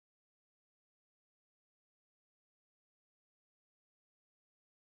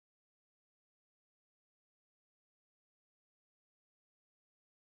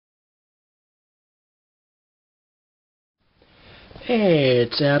Hey,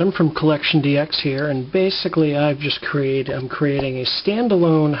 it's Adam from CollectionDX here, and basically I'm creating a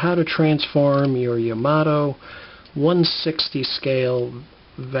standalone how to transform your Yamato 160 scale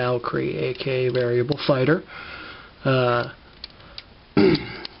Valkyrie, aka variable fighter. So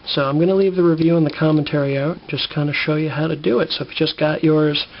I'm going to leave the review and the commentary out, just kind of show you how to do it. So if you just got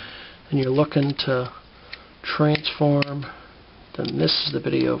yours and you're looking to transform, then this is the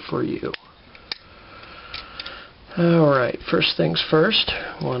video for you. Alright, first things first,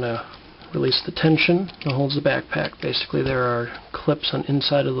 I want to release the tension that holds the backpack. Basically there are clips on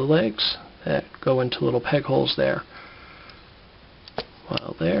inside of the legs that go into little peg holes there.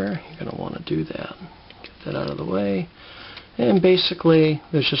 While there, you're going to want to do that. Get that out of the way. And basically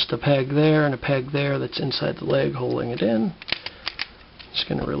there's just a peg there and a peg there that's inside the leg holding it in. Just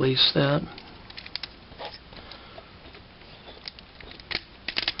going to release that.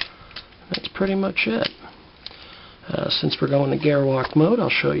 That's pretty much it. Since we're going to gear walk mode, I'll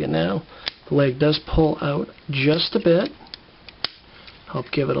show you now. The leg does pull out just a bit. Help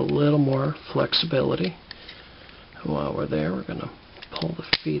give it a little more flexibility. And while we're there, we're going to pull the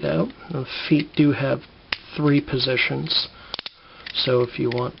feet out. Now, the feet do have 3 positions. So if you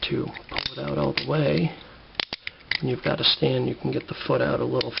want to pull it out all the way, and you've got to stand, you can get the foot out a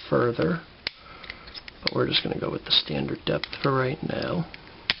little further. But we're just going to go with the standard depth for right now.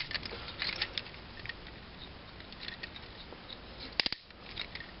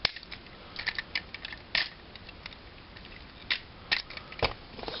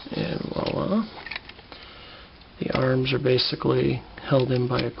 And voila. The arms are basically held in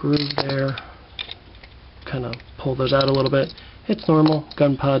by a groove there. Kind of pull those out a little bit. It's normal.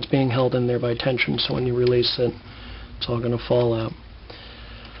 Gun pod's being held in there by tension, so when you release it, it's all going to fall out.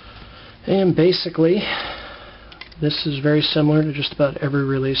 And basically, this is very similar to just about every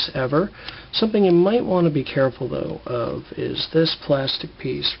release ever. Something you might want to be careful, though, of is this plastic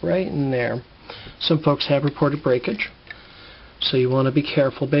piece right in there. Some folks have reported breakage. So you want to be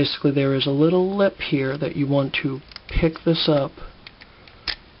careful. Basically there is a little lip here that you want to pick this up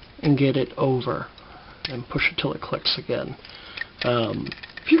and get it over and push it till it clicks again.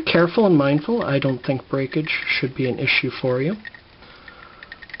 If you're careful and mindful, I don't think breakage should be an issue for you.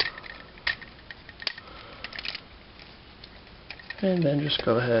 And then just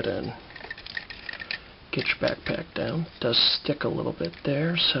go ahead and get your backpack down. It does stick a little bit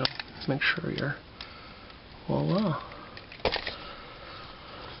there, so make sure you're voila.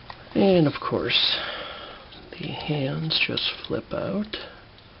 And of course, the hands just flip out.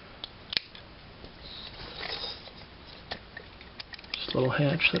 Just a little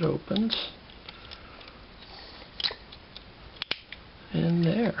hatch that opens. And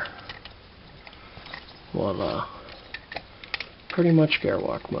there. Voila. Pretty much gear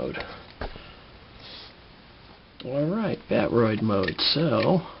walk mode. Alright, Batroid mode.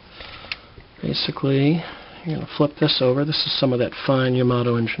 So, basically, you're going to flip this over. This is some of that fine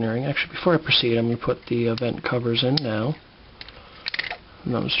Yamato engineering. Actually, before I proceed, I'm going to put the vent covers in now.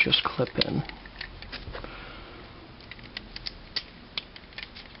 And those just clip in.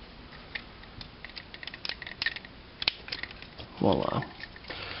 Voila.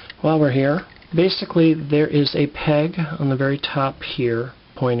 While we're here, basically there is a peg on the very top here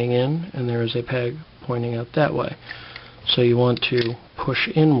pointing in, and there is a peg pointing out that way. So you want to push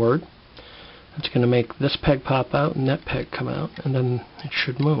inward. It's going to make this peg pop out and that peg come out, and then it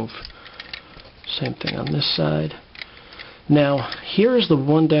should move. Same thing on this side. Now, here is the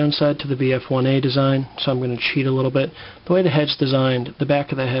one downside to the VF1A design, so I'm going to cheat a little bit. The way the head's designed, the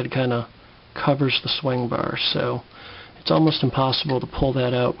back of the head kind of covers the swing bar, so it's almost impossible to pull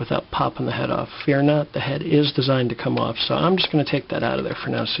that out without popping the head off. Fear not, the head is designed to come off, so I'm just going to take that out of there for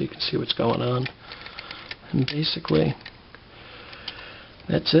now so you can see what's going on. And basically,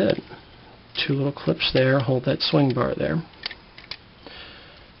 that's it. 2 little clips there, hold that swing bar there.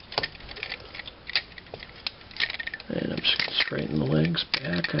 And I'm just going to straighten the legs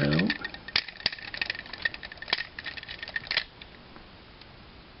back out.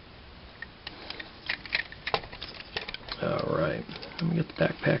 Alright, let me get the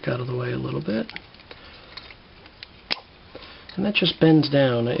backpack out of the way a little bit. And that just bends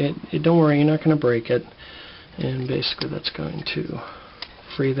down. Don't worry, you're not going to break it. And basically that's going to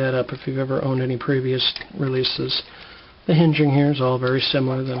free that up. If you've ever owned any previous releases, the hinging here is all very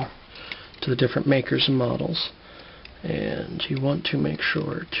similar to the different makers and models. And you want to make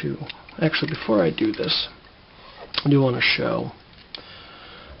sure to, actually before I do this, I do want to show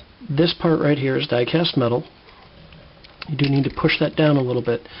this part right here is die-cast metal. You do need to push that down a little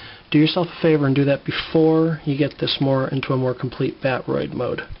bit. Do yourself a favor and do that before you get this into a more complete Batroid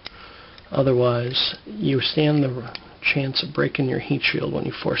mode. Otherwise, you stand chance of breaking your heat shield when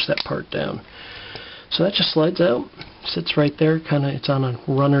you force that part down. So that just slides out, sits right there, it's on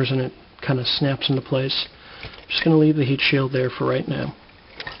runners and it kind of snaps into place. Just going to leave the heat shield there for right now.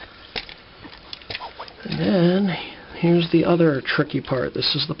 And then here's the other tricky part.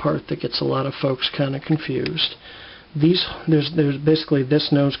 This is the part that gets a lot of folks kind of confused. There's basically this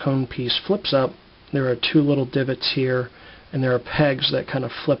nose cone piece flips up. There are two little divots here, and there are pegs that kind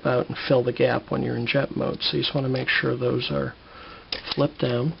of flip out and fill the gap when you're in jet mode. So you just want to make sure those are flipped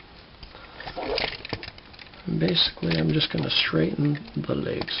down. And basically, I'm just going to straighten the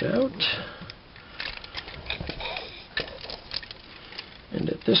legs out. And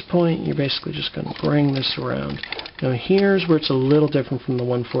at this point, you're basically just going to bring this around. Now here's where it's a little different from the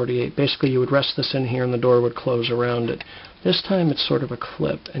 148. Basically, you would rest this in here and the door would close around it. This time it's sort of a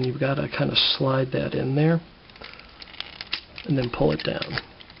clip, and you've got to kind of slide that in there and then pull it down.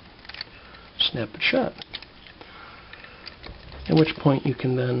 Snap it shut. At which point you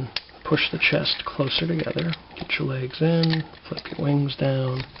can then push the chest closer together, get your legs in, flip your wings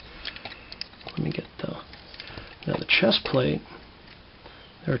down. Let me get now the chest plate.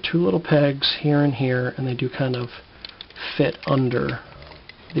 There are two little pegs here and here, and they do kind of fit under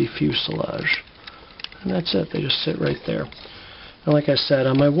the fuselage. And that's it. They just sit right there. And like I said,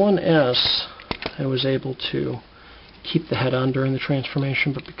 on my 1S, I was able to keep the head on during the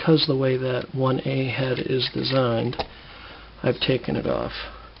transformation, but because the way that 1A head is designed, I've taken it off.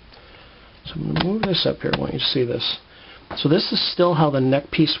 So I'm going to move this up here. I want you to see this. So this is still how the neck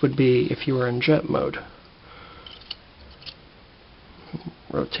piece would be if you were in jet mode.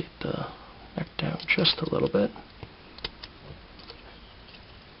 Rotate the neck down just a little bit.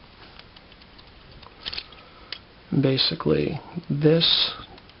 And basically, this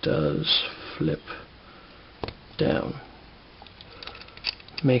does flip down,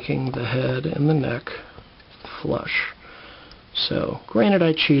 making the head and the neck flush. So, granted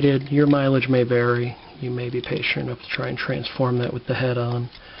I cheated, your mileage may vary, you may be patient enough to try and transform that with the head on,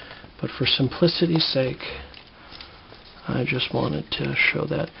 but for simplicity's sake, I just wanted to show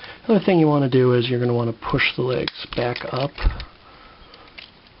that. The other thing you want to do is you're going to want to push the legs back up.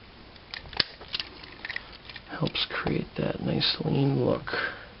 Helps create that nice lean look.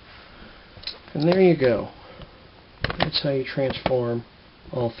 And there you go. That's how you transform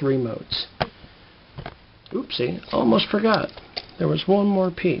all three modes. Oopsie, almost forgot. There was one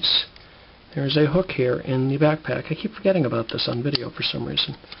more piece. There's a hook here in the backpack. I keep forgetting about this on video for some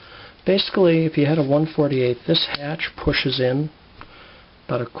reason. Basically, if you had a 148, this hatch pushes in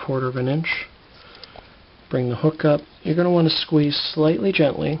about 1/4 of an inch. Bring the hook up. You're going to want to squeeze slightly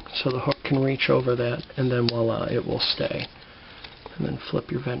gently so the hook can reach over that, and then voila, it will stay. And then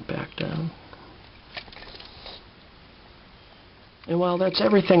flip your vent back down. And while that's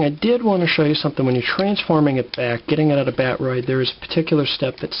everything, I did want to show you something. When you're transforming it back, getting it out of Batroid, there is a particular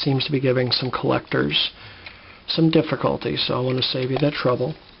step that seems to be giving some collectors some difficulty, so I want to save you that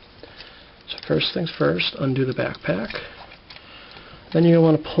trouble. So first things first, undo the backpack. Then you're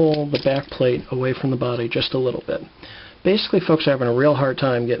going to want to pull the back plate away from the body just a little bit. Basically, folks are having a real hard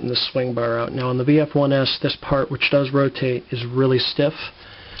time getting this swing bar out. Now on the VF1S, this part, which does rotate, is really stiff.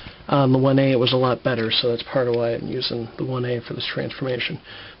 On the 1A, it was a lot better, so that's part of why I'm using the 1A for this transformation.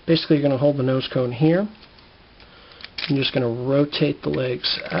 Basically, you're going to hold the nose cone here. I'm just going to rotate the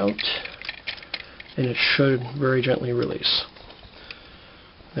legs out, and it should very gently release.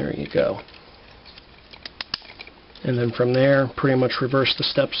 There you go. And then from there, pretty much reverse the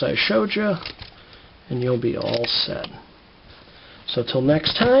steps I showed you, and you'll be all set. So till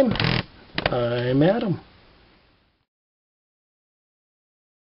next time, I'm Adam.